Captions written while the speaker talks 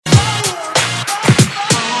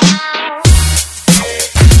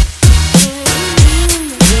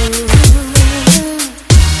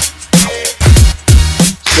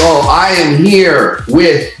I am here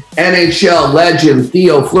with NHL legend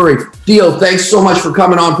Theo Fleury. Theo, thanks so much for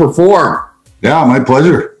coming on Perform. Yeah, my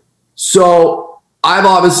pleasure. So I've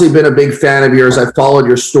obviously been a big fan of yours. I followed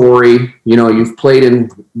your story. You know, you've played in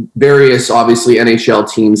various, obviously,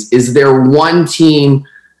 NHL teams. Is there one team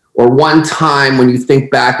or one time when you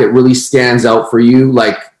think back that really stands out for you?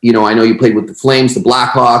 Like, you know, I know you played with the Flames, the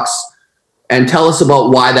Blackhawks, and tell us about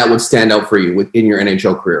why that would stand out for you in your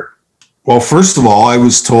NHL career. Well, first of all, I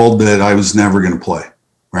was told that I was never going to play,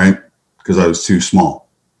 right? Because I was too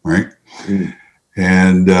small, right? Mm.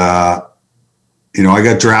 And, you know, I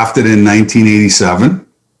got drafted in 1987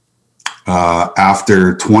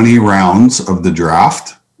 after 20 rounds of the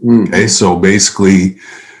draft. Mm. Okay, so basically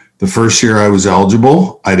the first year I was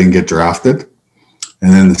eligible, I didn't get drafted.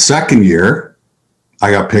 And then the second year,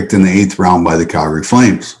 I got picked in the 8th round by the Calgary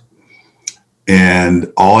Flames.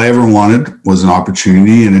 And all I ever wanted was an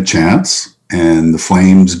opportunity and a chance. And the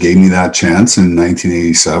Flames gave me that chance in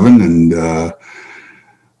 1987. And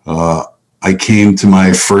I came to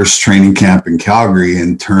my first training camp in Calgary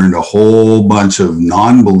and turned a whole bunch of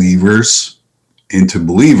non-believers into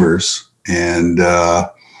believers. And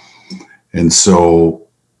so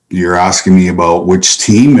you're asking me about which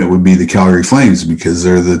team. It would be the Calgary Flames, because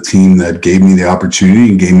they're the team that gave me the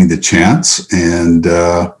opportunity and gave me the chance.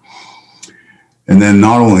 And then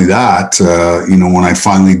not only that, you know, when I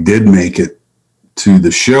finally did make it to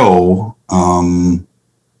the show, you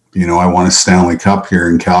know, I won a Stanley Cup here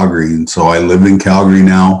in Calgary. And so I live in Calgary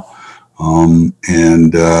now. You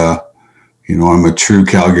know, I'm a true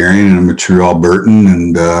Calgarian and I'm a true Albertan.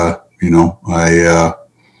 And, you know,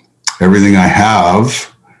 everything I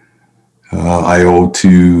have, I owe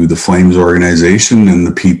to the Flames organization and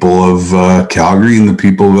the people of Calgary and the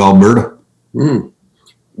people of Alberta. Mm.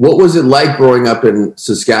 What was it like growing up in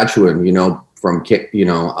Saskatchewan? You know,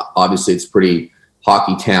 obviously it's pretty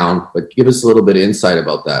hockey town, but give us a little bit of insight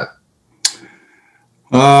about that.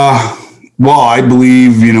 Well, I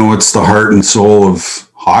believe, you know, it's the heart and soul of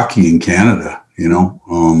hockey in Canada, you know.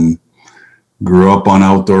 Grew up on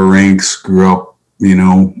outdoor rinks, grew up, you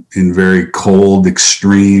know, in very cold,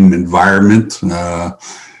 extreme environment.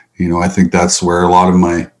 You know, I think that's where a lot of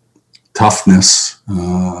my toughness,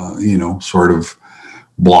 you know, sort of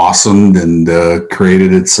blossomed and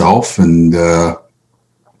created itself. And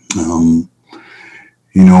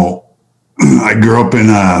you know, I grew up in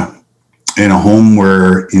a home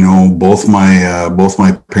where, you know, both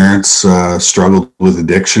my parents struggled with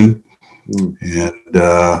addiction. And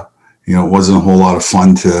you know, it wasn't a whole lot of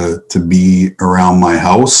fun to be around my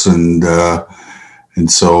house. And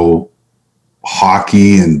so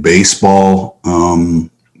hockey and baseball,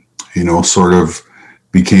 you know, sort of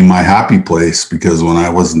became my happy place, because when I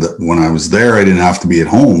was there, I didn't have to be at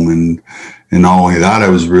home. And not only that, I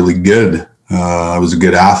was really good. I was a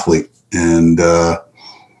good athlete. And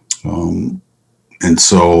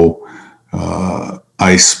so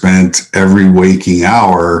I spent every waking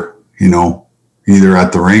hour, you know, either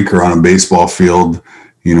at the rink or on a baseball field,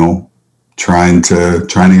 you know, trying to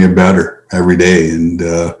get better every day. And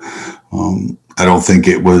I don't think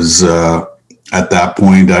it was at that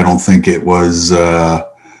point, I don't think it was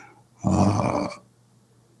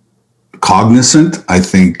cognizant. I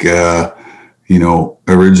think, you know,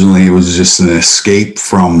 originally it was just an escape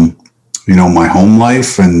from, you know, my home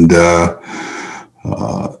life. And there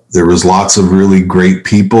was lots of really great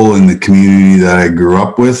people in the community that I grew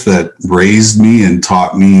up with that raised me and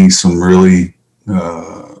taught me some really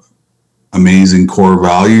amazing core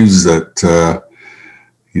values that,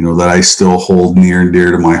 you know, that I still hold near and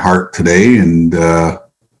dear to my heart today. And,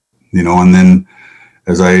 you know, and then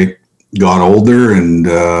as I got older and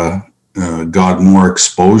got more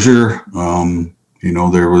exposure, you know,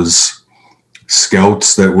 there was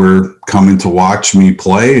scouts that were coming to watch me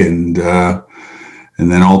play. And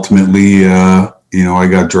then ultimately, you know, I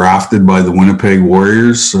got drafted by the Winnipeg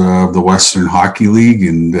Warriors of the Western Hockey League.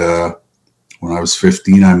 And when I was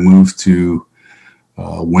 15, I moved to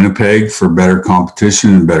Winnipeg for better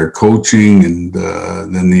competition and better coaching. And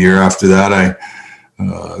then the year after that,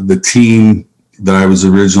 the team that I was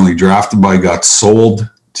originally drafted by got sold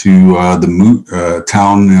to the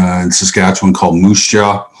town in Saskatchewan called Moose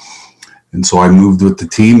Jaw. And so I moved with the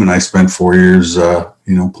team, and I spent 4 years, you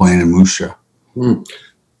know, playing in Moose Jaw.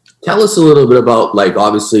 Tell us a little bit about, like,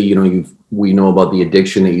 obviously, you know, we know about the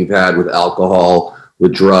addiction that you've had with alcohol,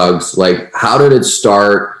 with drugs. Like, how did it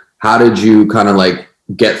start? How did you kind of like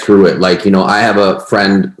get through it? Like, you know, I have a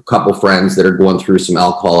couple friends that are going through some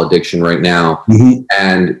alcohol addiction right now. Mm-hmm.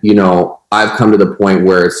 And, you know, I've come to the point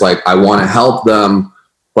where it's like, I want to help them,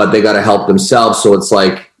 but they got to help themselves. So it's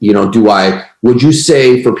like, you know, would you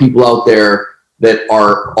say for people out there that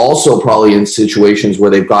are also probably in situations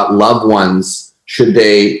where they've got loved ones, should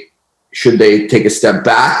they take a step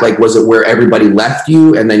back? Like, was it where everybody left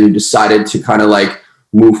you and then you decided to kind of like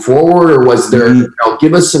move forward, or was there,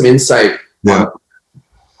 give us some insight. Yeah.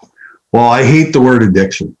 Well, I hate the word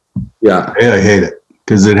addiction. Yeah. I hate it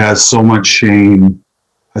because it has so much shame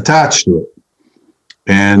attached to it.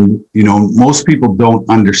 And, most people don't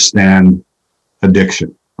understand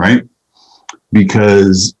addiction, right?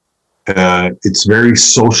 Because it's very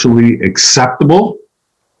socially acceptable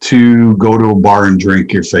to go to a bar and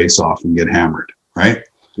drink your face off and get hammered, right?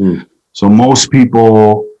 So most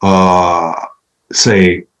people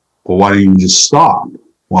say, well, why don't you just stop?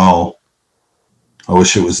 Well, I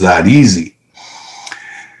wish it was that easy.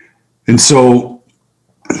 And so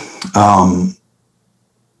the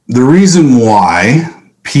reason why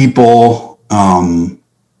people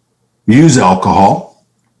use alcohol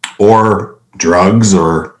or drugs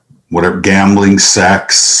or whatever, gambling,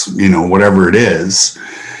 sex, whatever it is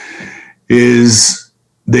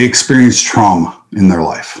they experience trauma in their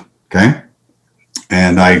life. Okay.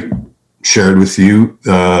 And I shared with you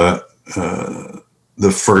the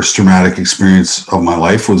first traumatic experience of my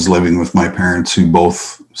life was living with my parents who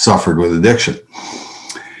both suffered with addiction.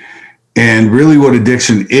 And really what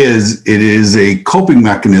addiction is, it is a coping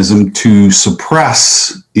mechanism to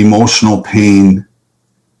suppress emotional pain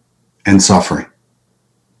and suffering.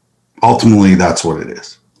 Ultimately, that's what it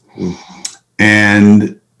is.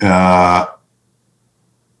 And,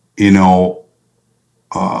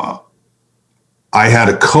 I had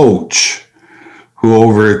a coach who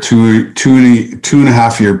over a two and a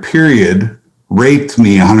half year period raped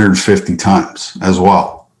me 150 times as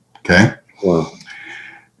well. Okay. Wow.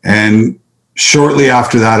 And shortly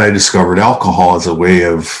after that, I discovered alcohol as a way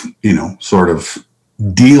of, sort of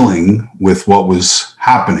dealing with what was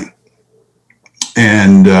happening.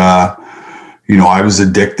 And, I was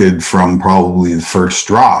addicted from probably the first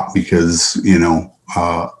drop because,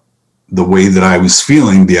 the way that I was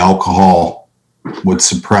feeling, the alcohol would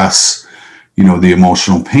suppress, the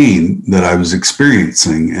emotional pain that I was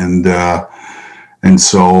experiencing. And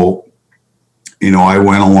so, I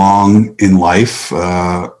went along in life,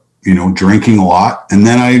 drinking a lot. And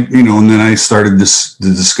then I started to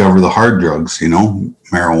discover the hard drugs,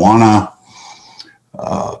 marijuana,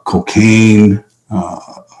 cocaine,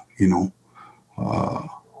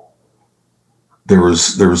 there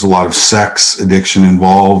was a lot of sex addiction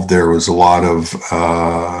involved. There was a lot of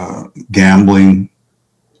gambling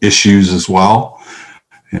issues as well.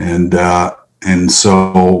 And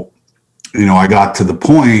so, I got to the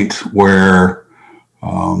point where,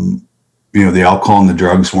 the alcohol and the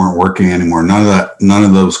drugs weren't working anymore. None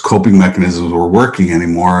of those coping mechanisms were working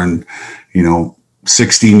anymore. And,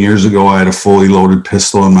 16 years ago, I had a fully loaded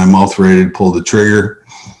pistol in my mouth, ready to pull the trigger.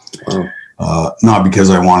 Wow. Not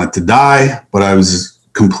because I wanted to die, but I was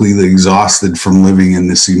completely exhausted from living in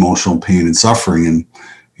this emotional pain and suffering. And,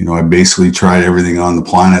 I basically tried everything on the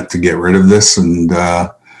planet to get rid of this. And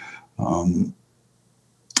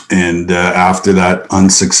after that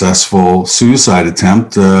unsuccessful suicide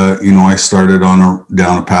attempt, I started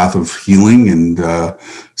down a path of healing and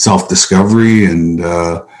self-discovery and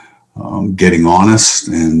getting honest.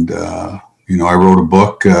 And, I wrote a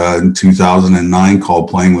book in 2009 called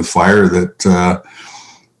Playing with Fire that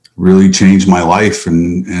really changed my life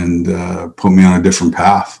and put me on a different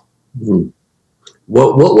path. Mm-hmm.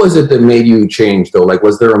 What was it that made you change, though? Like,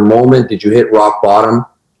 was there a moment? Did you hit rock bottom?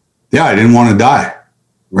 Yeah, I didn't want to die.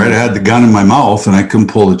 Right, I had the gun in my mouth and I couldn't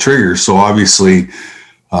pull the trigger. So obviously,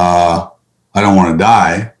 I don't want to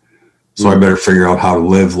die. So I better figure out how to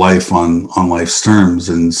live life on life's terms.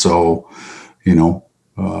 And so,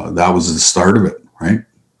 that was the start of it. Right.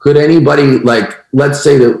 Could anybody, like, let's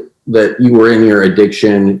say that you were in your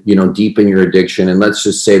addiction, deep in your addiction, and let's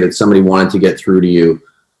just say that somebody wanted to get through to you.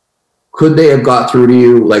 Could they have got through to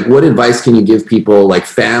you? Like, what advice can you give people, like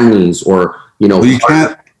families or, Well, you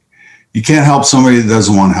can't help somebody that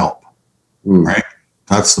doesn't want help, right?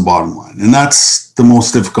 That's the bottom line. And that's the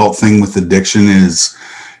most difficult thing with addiction is,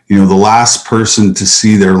 the last person to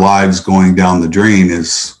see their lives going down the drain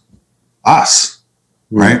is us,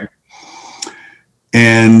 right?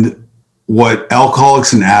 And what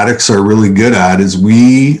alcoholics and addicts are really good at is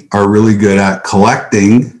we are really good at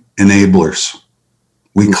collecting enablers.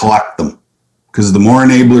 We collect them because the more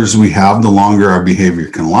enablers we have, the longer our behavior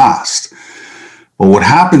can last. But what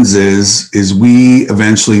happens is we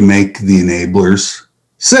eventually make the enablers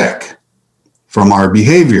sick from our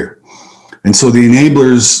behavior. And so the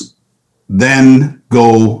enablers then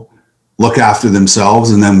go look after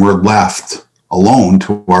themselves and then we're left alone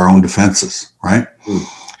to our own defenses, right?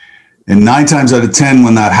 And 9 times out of 10,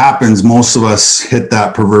 when that happens, most of us hit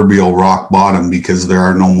that proverbial rock bottom because there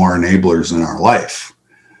are no more enablers in our life.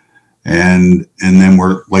 And then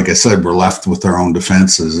we're, like I said, we're left with our own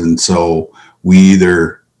defenses. And so we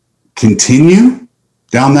either continue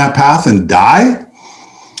down that path and die,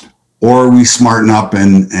 or we smarten up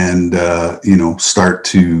and start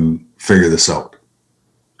to figure this out.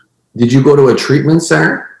 Did you go to a treatment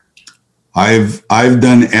center? I've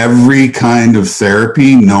done every kind of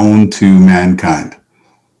therapy known to mankind.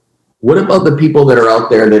 What about the people that are out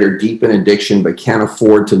there that are deep in addiction but can't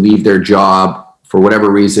afford to leave their job for whatever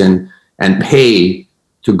reason and pay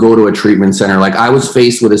to go to a treatment center? Like, I was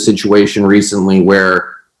faced with a situation recently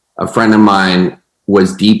where a friend of mine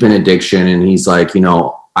was deep in addiction, and he's like,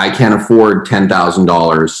 I can't afford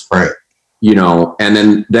 $10,000. Right.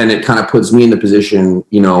 And then it kind of puts me in the position,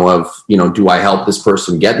 of, do I help this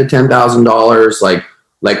person get the $10,000?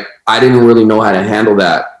 Like I didn't really know how to handle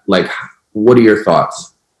that. Like, what are your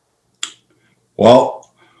thoughts?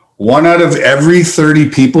 Well, 1 out of every 30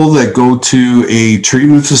 people that go to a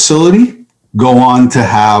treatment facility go on to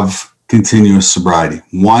have continuous sobriety.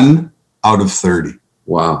 1 out of 30.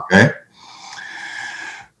 Wow. Okay.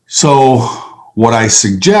 So what I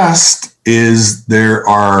suggest is there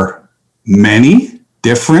are many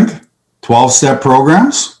different 12-step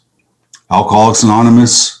programs: Alcoholics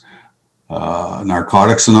Anonymous,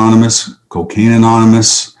 Narcotics Anonymous, Cocaine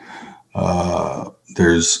Anonymous,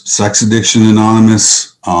 there's Sex Addiction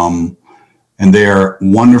Anonymous, and they are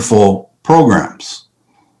wonderful programs.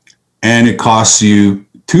 And it costs you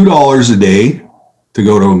 $2 a day to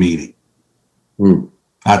go to a meeting.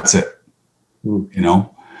 That's it.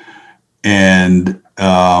 And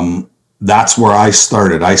that's where I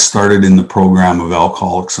started. I started in the program of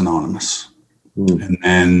Alcoholics Anonymous. And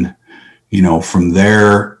then, from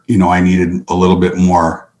there, I needed a little bit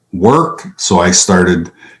more work. So I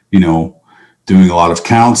started, doing a lot of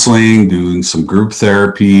counseling, doing some group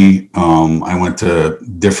therapy. I went to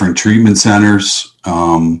different treatment centers.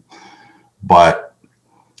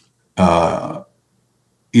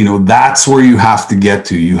 That's where you have to get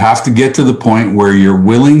to. You have to get to the point where you're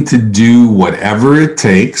willing to do whatever it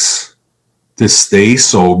takes to stay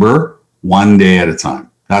sober 1 day at a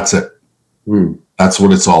time. That's it. That's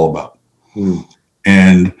what it's all about.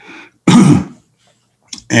 And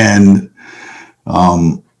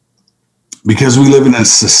because we live in a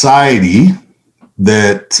society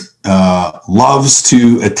that loves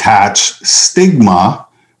to attach stigma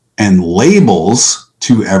and labels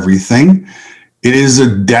to everything, it is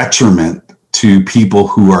a detriment to people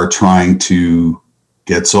who are trying to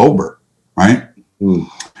get sober, right?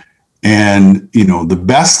 And, the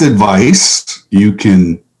best advice you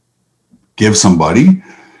can give somebody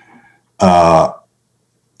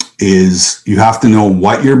is you have to know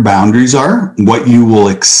what your boundaries are, what you will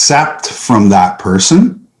accept from that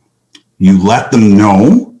person. You let them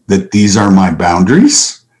know that these are my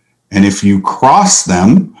boundaries. And if you cross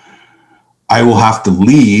them, I will have to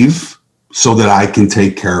leave so that I can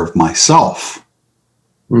take care of myself.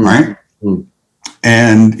 Right?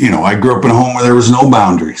 And, I grew up in a home where there was no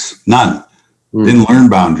boundaries, none. Didn't learn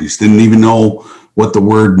boundaries, didn't even know what the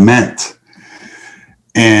word meant.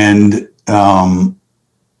 And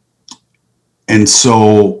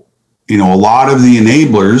so, a lot of the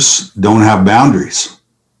enablers don't have boundaries,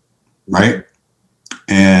 right?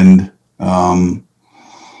 And, and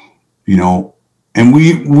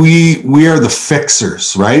we are the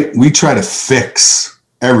fixers, right? We try to fix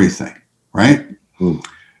everything, right?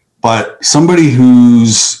 But somebody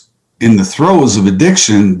who's in the throes of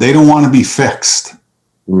addiction, they don't want to be fixed.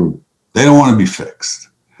 They don't want to be fixed.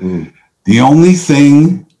 The only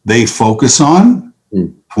thing they focus on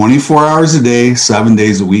 24 hours a day, 7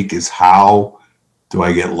 days a week is how do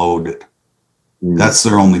I get loaded? That's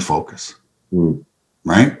their only focus.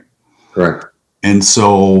 Right? Correct. And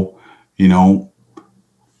so, you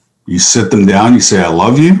sit them down, you say, I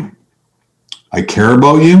love you. I care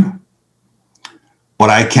about you, but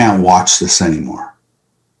I can't watch this anymore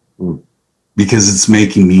because it's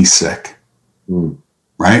making me sick.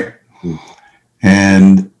 Right?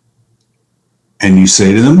 And you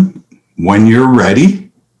say to them, when you're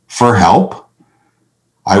ready for help,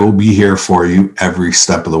 I will be here for you every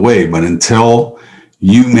step of the way. But until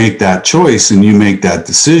you make that choice and you make that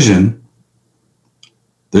decision,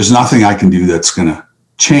 there's nothing I can do that's going to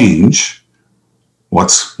change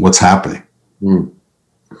what's happening.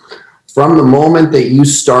 From the moment that you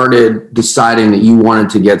started deciding that you wanted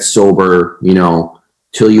to get sober,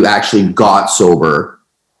 till you actually got sober,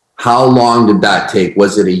 how long did that take?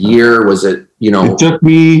 Was it a year? Was it, It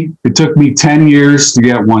took me 10 years to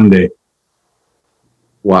get 1 day.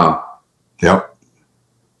 Wow. Yep.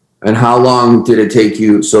 And how long did it take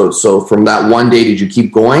you? So from that one day, did you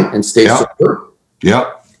keep going and stay sober?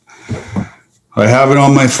 Yep. I have it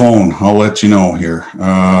on my phone. I'll let you know here.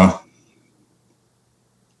 Hang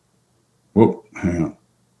on.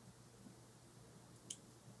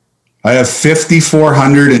 I have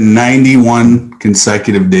 5,491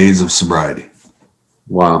 consecutive days of sobriety.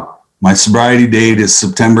 Wow. My sobriety date is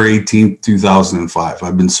September 18th, 2005.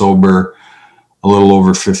 I've been sober a little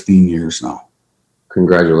over 15 years now.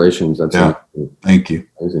 Congratulations. That's amazing. Thank you.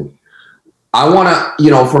 Amazing. I want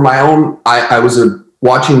to, for my own, I was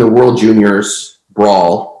watching the World Juniors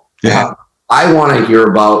brawl. Yeah. I want to hear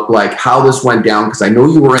about like how this went down, because I know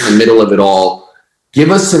you were in the middle of it all. Give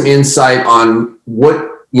us some insight on what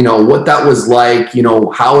that was like,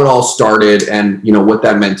 how it all started and, what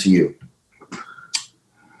that meant to you.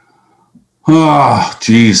 Oh,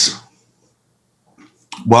 geez.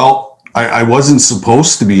 Well, I wasn't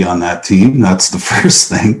supposed to be on that team. That's the first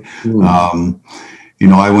thing.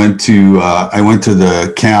 I went to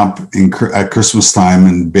the camp at Christmas time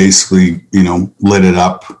and basically, lit it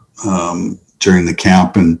up during the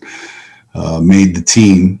camp and made the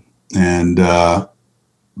team, and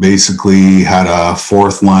basically had a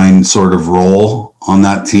fourth line sort of role on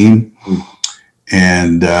that team,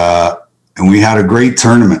 and we had a great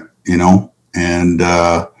tournament, and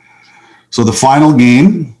so the final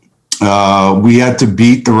game. We had to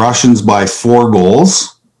beat the Russians by 4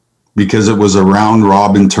 goals because it was a round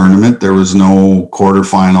robin tournament. There was no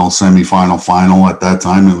quarterfinal, semifinal, final at that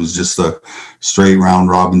time. It was just a straight round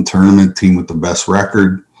robin tournament. Team with the best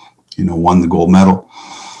record, won the gold medal.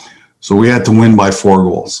 So we had to win by 4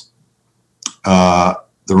 goals. The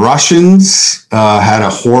Russians had a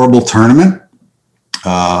horrible tournament.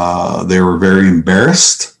 They were very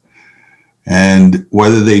embarrassed. And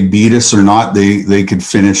whether they beat us or not, they could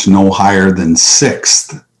finish no higher than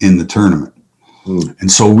 6th in the tournament.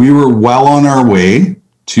 And so we were well on our way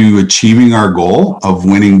to achieving our goal of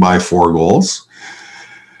winning by 4 goals.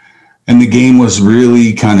 And the game was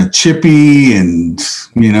really kind of chippy and,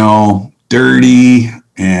 dirty.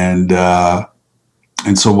 And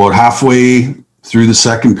so about halfway through the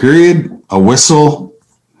second period, a whistle.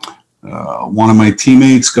 One of my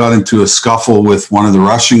teammates got into a scuffle with one of the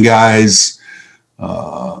Russian guys.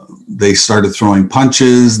 They started throwing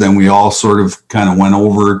punches. Then we all sort of kind of went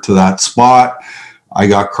over to that spot. I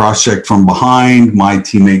got cross-checked from behind. My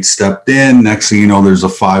teammate stepped in. Next thing you know, there's a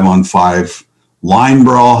 5-on-5 line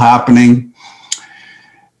brawl happening.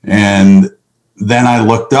 And then I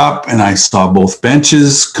looked up and I saw both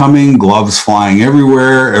benches coming, gloves flying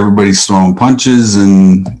everywhere. Everybody's throwing punches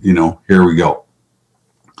and, here we go.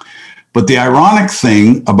 But the ironic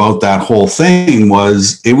thing about that whole thing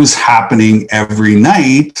was it was happening every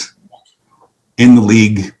night in the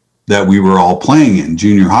league that we were all playing in,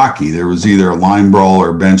 junior hockey. There was either a line brawl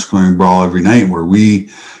or bench clearing brawl every night where we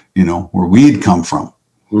had come from.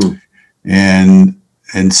 And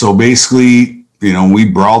so basically, we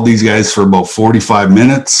brawled these guys for about 45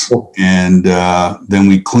 minutes, and then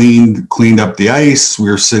we cleaned up the ice. We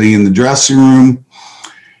were sitting in the dressing room.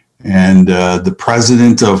 And the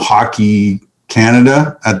president of Hockey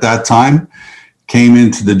Canada at that time came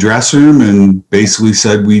into the dressing room and basically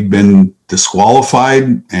said we'd been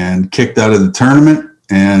disqualified and kicked out of the tournament.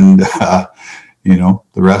 And, the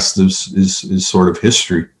rest is sort of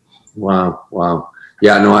history. Wow.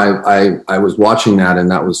 Yeah, no, I was watching that,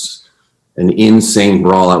 and that was an insane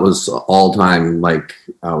brawl. That was all time. Like,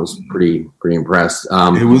 I was pretty impressed.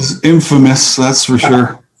 It was infamous, that's for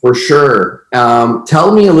sure. For sure.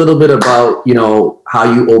 Tell me a little bit about,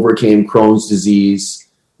 how you overcame Crohn's disease,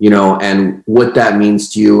 and what that means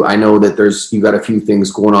to you. I know that you got a few things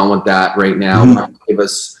going on with that right now. Give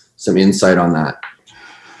us some insight on that.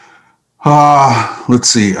 Let's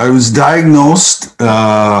see. I was diagnosed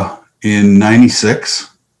in 96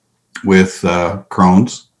 with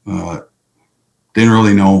Crohn's. Didn't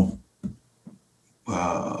really know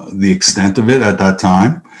the extent of it at that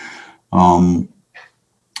time.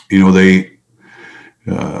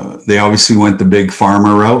 They obviously went the big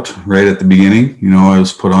pharma route right at the beginning. I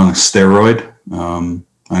was put on a steroid.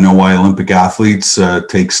 I know why Olympic athletes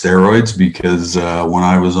take steroids, because when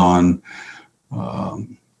I was on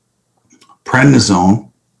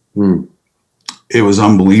prednisone, it was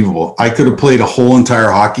unbelievable. I could have played a whole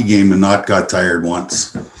entire hockey game and not got tired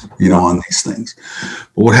once, on these things.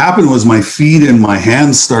 But what happened was my feet and my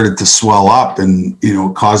hands started to swell up, and,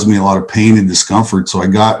 it caused me a lot of pain and discomfort. So I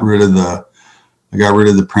got rid of the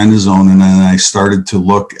prednisone, and then I started to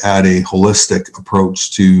look at a holistic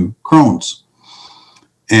approach to Crohn's.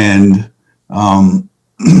 And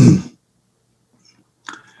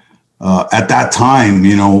at that time,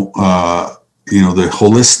 the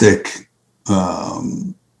holistic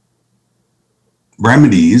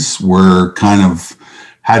remedies were kind of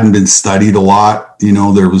hadn't been studied a lot.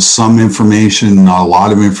 There was some information, not a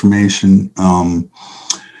lot of information.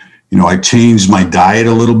 I changed my diet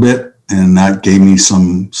a little bit, and that gave me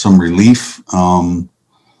some relief.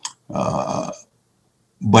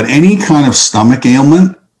 But any kind of stomach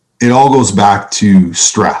ailment, it all goes back to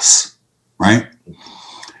stress, right?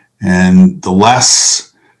 And the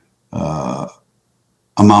less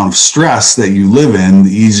amount of stress that you live in,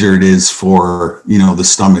 the easier it is for, the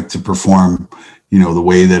stomach to perform, the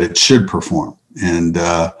way that it should perform. And,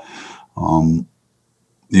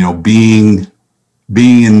 being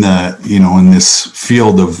in the, in this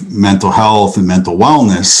field of mental health and mental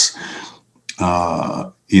wellness,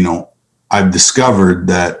 I've discovered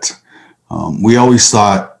that we always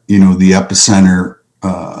thought, the epicenter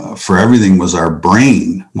for everything was our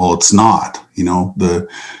brain. Well, it's not.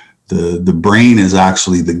 The brain is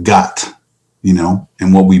actually the gut,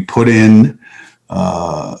 and what we put in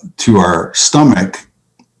to our stomach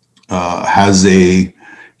has a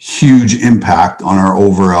huge impact on our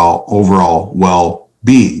overall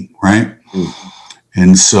well-being, right?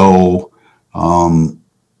 And so,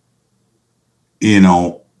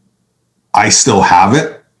 I still have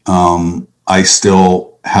it. I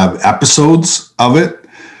still have episodes of it,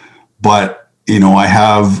 but, I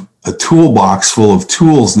have a toolbox full of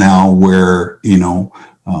tools now where,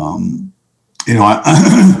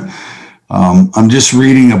 I'm just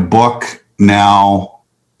reading a book now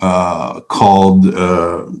called,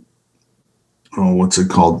 what's it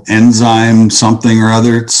called? Enzyme something or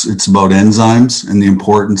other. It's about enzymes and the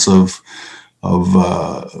importance of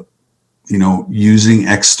using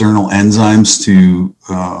external enzymes to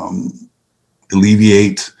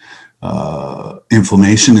alleviate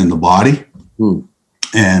inflammation in the body.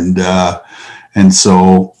 And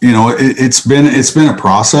so, it's been a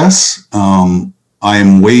process. I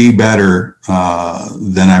am way better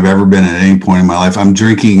than I've ever been at any point in my life. I'm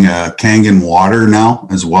drinking Kangen water now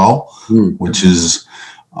as well, which is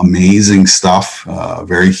amazing stuff.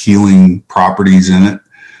 Very healing properties in it.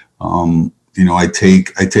 I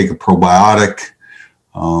take a probiotic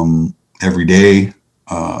every day,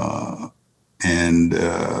 and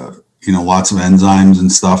lots of enzymes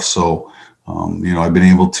and stuff. So I've been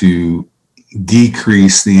able to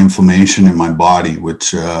decrease the inflammation in my body,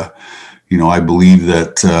 which I believe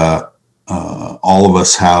that all of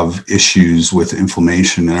us have issues with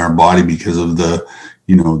inflammation in our body because of the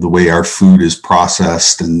way our food is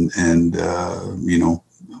processed, and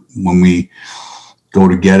when we go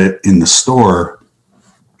to get it in the store,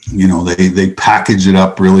 they package it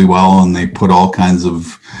up really well, and they put all kinds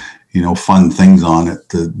of fun things on it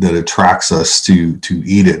that attracts us to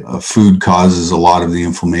eat it. Food causes a lot of the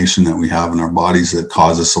inflammation that we have in our bodies that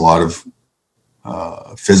cause us a lot of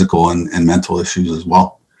physical and mental issues as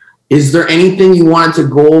well. Is there anything you wanted to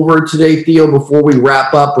go over today, Theo, before we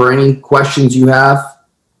wrap up, or any questions you have?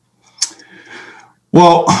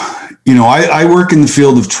 Well, I work in the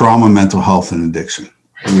field of trauma, mental health, and addiction.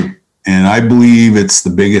 And I believe it's the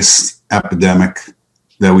biggest epidemic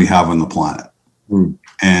that we have on the planet.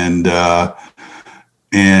 And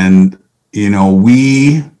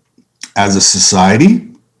we as a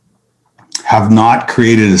society have not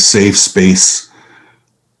created a safe space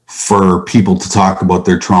for people to talk about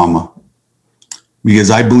their trauma,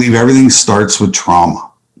 because I believe everything starts with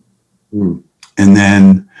trauma. And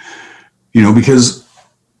then, because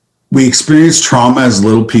we experience trauma as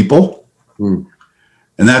little people, and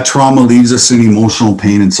that trauma leaves us in emotional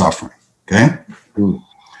pain and suffering. Okay.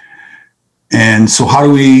 And so how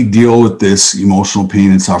do we deal with this emotional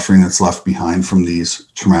pain and suffering that's left behind from these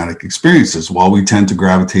traumatic experiences? Well, we tend to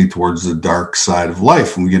gravitate towards the dark side of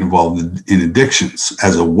life when we get involved in addictions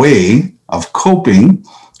as a way of coping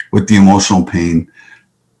with the emotional pain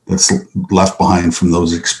that's left behind from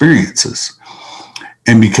those experiences.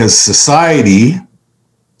 And because society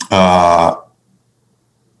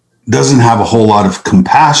doesn't have a whole lot of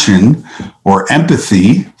compassion or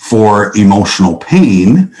empathy for emotional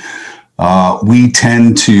pain, we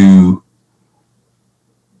tend to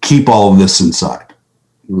keep all of this inside.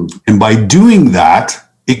 And by doing that,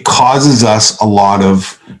 it causes us a lot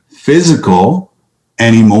of physical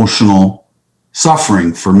and emotional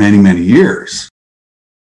suffering for many, many years.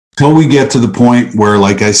 Until we get to the point where,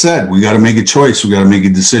 like I said, we got to make a choice. We got to make a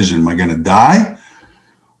decision. Am I going to die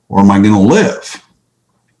or am I going to live?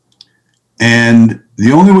 And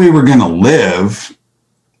the only way we're going to live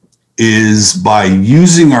is by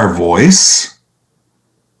using our voice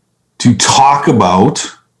to talk about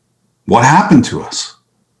what happened to us,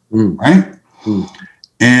 right?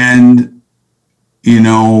 And,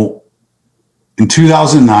 in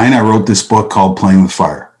 2009, I wrote this book called Playing with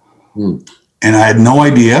Fire. And I had no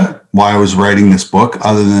idea why I was writing this book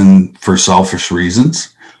other than for selfish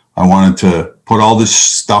reasons. I wanted to put all this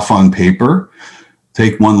stuff on paper,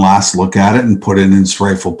 take one last look at it, and put it in its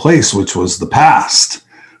rightful place, which was the past.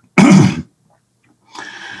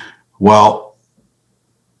 Well,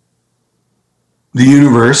 the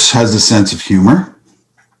universe has a sense of humor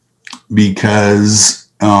because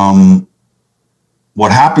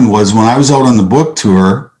what happened was when I was out on the book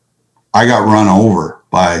tour, I got run over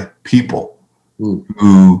by people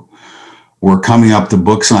who were coming up to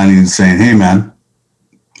book signing and saying, "Hey, man,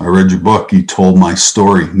 I read your book. You told my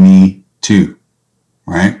story. Me too."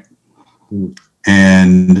 Right?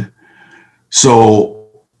 And so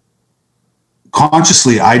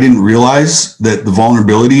consciously, I didn't realize that the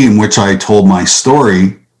vulnerability in which I told my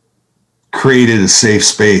story created a safe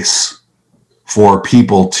space for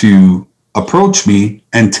people to approach me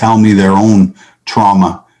and tell me their own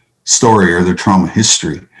trauma story or their trauma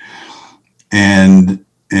history. And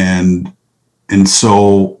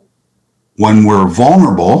so when we're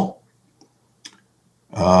vulnerable,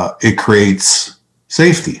 it creates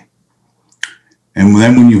safety. And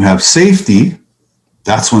then when you have safety,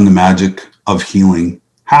 that's when the magic of healing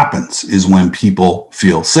happens, is when people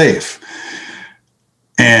feel safe.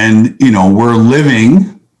 And, we're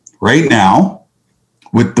living right now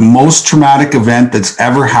with the most traumatic event that's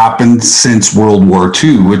ever happened since World War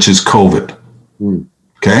II, which is COVID.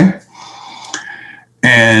 Okay.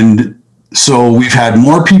 And so we've had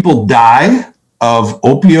more people die of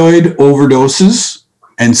opioid overdoses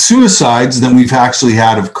and suicides than we've actually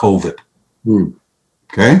had of COVID.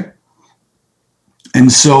 Okay.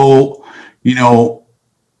 And so,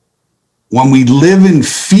 when we live in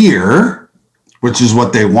fear, which is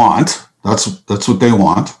what they want, that's what they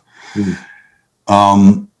want.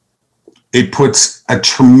 It puts a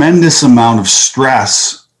tremendous amount of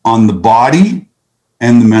stress on the body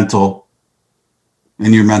and your mental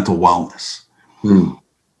wellness.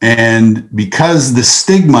 And because the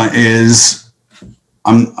stigma is,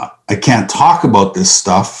 I can't talk about this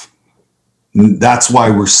stuff. That's why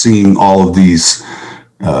we're seeing all of these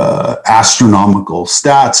astronomical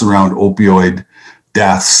stats around opioid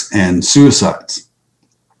deaths and suicides,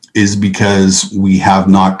 is because we have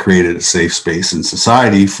not created a safe space in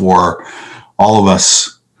society for all of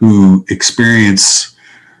us who experience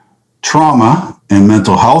trauma and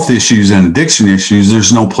mental health issues and addiction issues.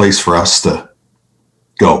 There's no place for us to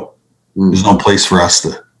go. There's no place for us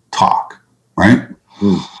to talk, right?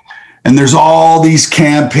 And there's all these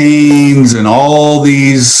campaigns and all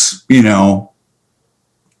these,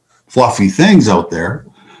 fluffy things out there.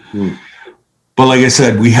 But like I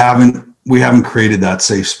said, we haven't created that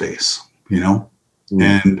safe space,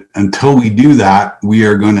 and until we do that, we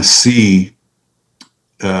are going to see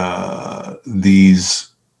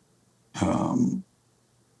these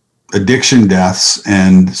addiction deaths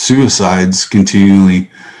and suicides continually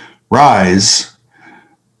rise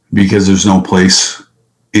because there's no place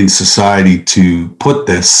in society to put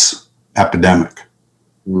this epidemic.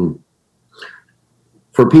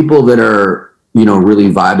 For people that are, really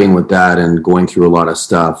vibing with that and going through a lot of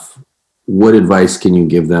stuff, what advice can you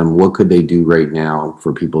give them? What could they do right now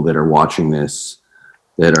for people that are watching this,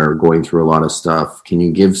 that are going through a lot of stuff? Can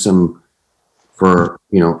you give some,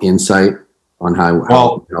 insight on how to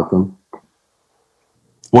help them?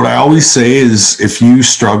 What I always say is, if you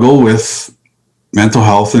struggle with mental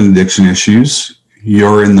health and addiction issues,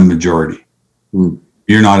 you're in the majority.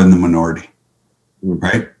 You're not in the minority,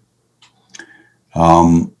 right?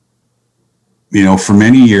 For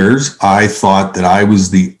many years, I thought that I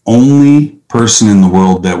was the only person in the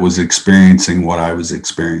world that was experiencing what I was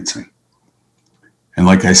experiencing. And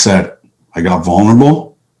like I said, I got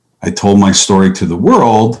vulnerable. I told my story to the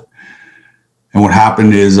world. And what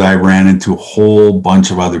happened is I ran into a whole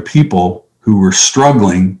bunch of other people who were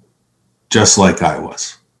struggling just like I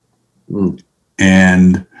was.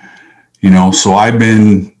 And, so I've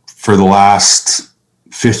been, for the last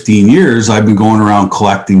 15 years, I've been going around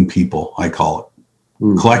collecting people, I call it.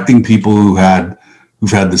 Collecting people who've had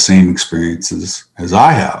the same experiences as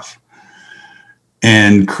I have,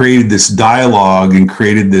 and created this dialogue and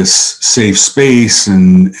created this safe space,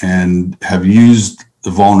 and have used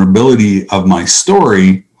the vulnerability of my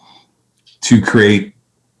story to create,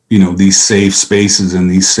 these safe spaces and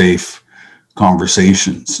these safe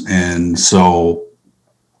conversations. And so,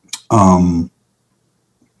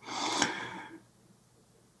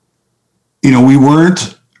 we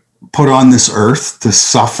weren't put on this earth to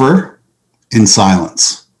suffer in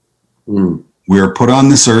silence. We are put on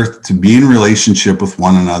this earth to be in relationship with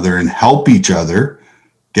one another and help each other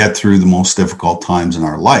get through the most difficult times in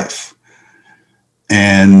our life.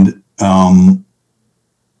 And,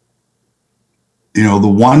 you know, the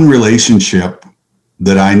one relationship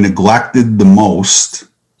that I neglected the most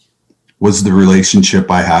was the relationship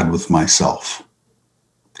I had with myself.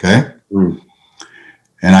 Okay. Mm.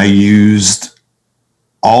 And I used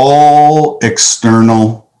all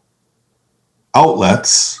external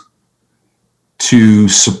outlets to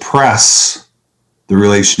suppress the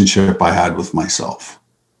relationship I had with myself.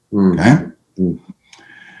 Mm. Okay. Mm.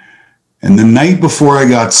 And the night before I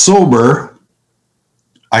got sober,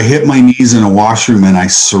 I hit my knees in a washroom and I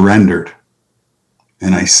surrendered.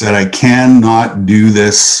 And I said, I cannot do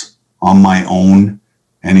this on my own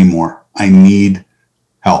anymore. I need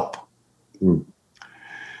help. Mm.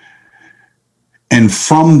 And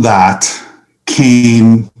from that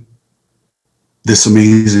came this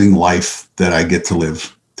amazing life that I get to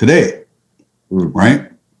live today. Mm.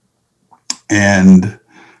 Right. And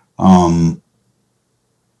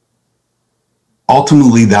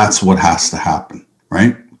ultimately, that's what has to happen.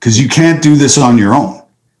 Right. Because you can't do this on your own.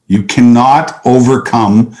 You cannot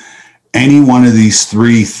overcome any one of these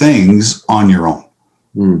three things on your own.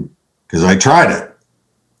 Because I tried it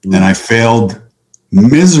and I failed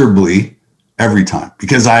miserably every time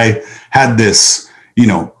because I had this, you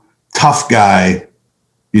know, tough guy,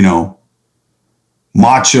 you know,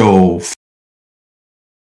 macho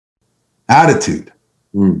attitude.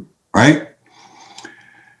 Right.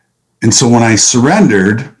 And so when I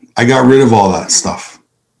surrendered, I got rid of all that stuff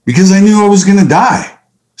because I knew I was going to die.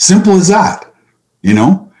 Simple as that, you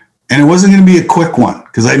know, and it wasn't going to be a quick one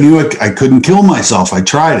because I knew I couldn't kill myself. I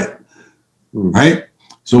tried it. Right.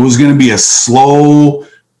 So it was going to be a slow,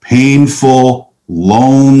 painful,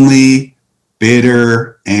 lonely,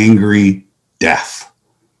 bitter, angry death.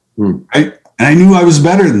 Right. And I knew I was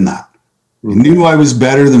better than that. I knew I was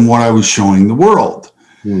better than what I was showing the world.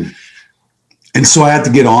 And so I had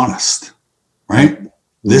to get honest. Right.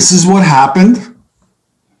 This is what happened.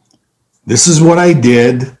 This is what I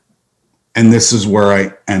did, and this is where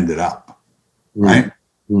I ended up, right?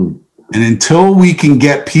 And until we can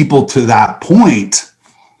get people to that point,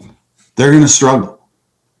 they're going to struggle,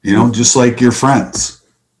 you know, just like your friends,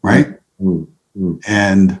 right?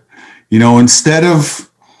 And, you know, instead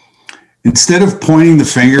of pointing the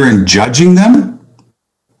finger and judging them,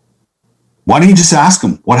 why don't you just ask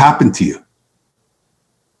them, what happened to you?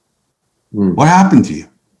 What happened to you?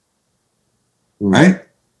 Right?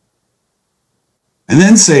 And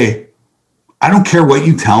then say, I don't care what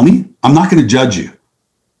you tell me. I'm not going to judge you.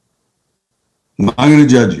 I'm not going to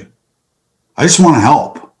judge you. I just want to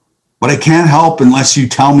help. But I can't help unless you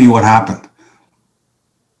tell me what happened.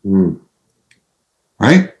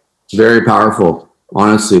 Right? Very powerful.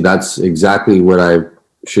 Honestly, that's exactly what I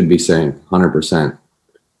should be saying. 100%.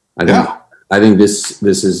 I think this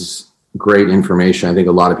is great information. I think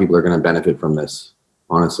a lot of people are going to benefit from this,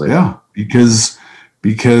 honestly. Yeah, because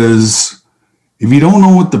if you don't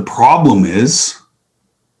know what the problem is,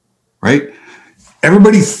 right?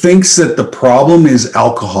 Everybody thinks that the problem is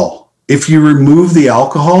alcohol. If you remove the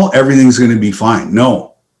alcohol, everything's going to be fine.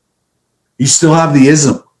 No. You still have the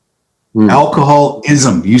ism.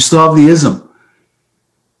 Alcoholism. You still have the ism.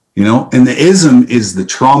 You know, and the ism is the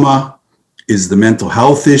trauma, is the mental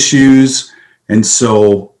health issues. And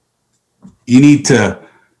so you need to,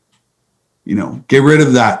 you know, get rid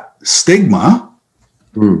of that stigma.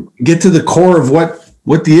 Get to the core of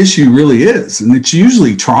what the issue really is. And it's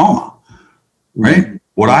usually trauma, right?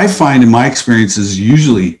 What I find in my experience is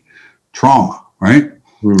usually trauma, right?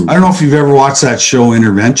 I don't know if you've ever watched that show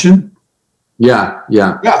Intervention. Yeah.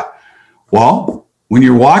 Well, when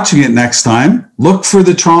you're watching it next time, look for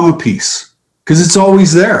the trauma piece because it's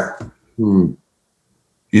always there, you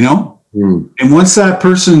know? And once that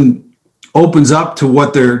person opens up to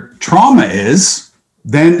what their trauma is,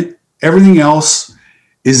 then everything else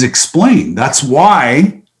is explained. That's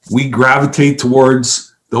why we gravitate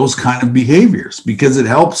towards those kind of behaviors because it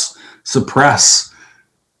helps suppress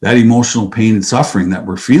that emotional pain and suffering that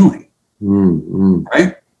we're feeling.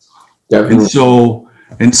 Right? Definitely.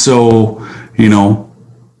 And so, you know,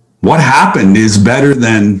 what happened is better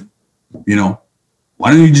than, you know,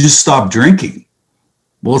 why don't you just stop drinking?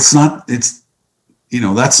 Well, it's, you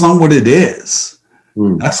know, that's not what it is.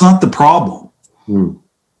 That's not the problem.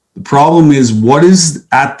 The problem is what is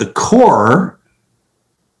at the core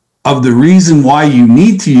of the reason why you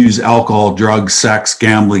need to use alcohol, drugs, sex,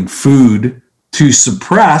 gambling, food to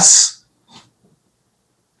suppress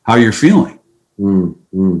how you're feeling.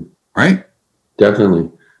 Right?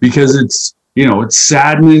 Definitely. Because it's, you know, it's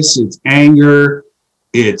sadness, it's anger,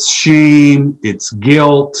 it's shame, it's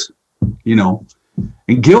guilt, you know,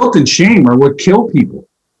 and guilt and shame are what kill people.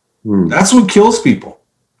 That's what kills people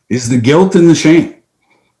is the guilt and the shame.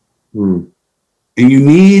 Mm. And you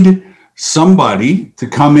need somebody to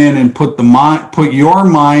come in and put your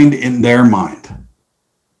mind in their mind.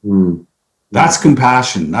 Mm. That's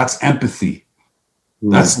compassion. That's empathy.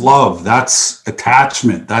 Mm. That's love. That's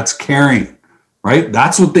attachment. That's caring, right?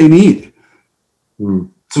 That's what they need. Mm.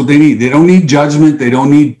 So they don't need judgment. They don't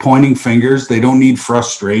need pointing fingers. They don't need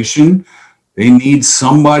frustration. They need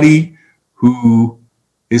somebody who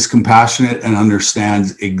is compassionate and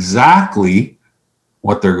understands exactly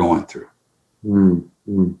what they're going through.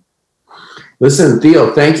 Mm-hmm. Listen,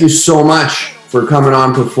 Theo, thank you so much for coming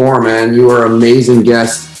on Perform, man. You are an amazing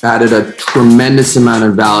guest, added a tremendous amount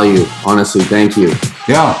of value. Honestly, thank you.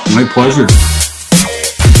 Yeah, my pleasure.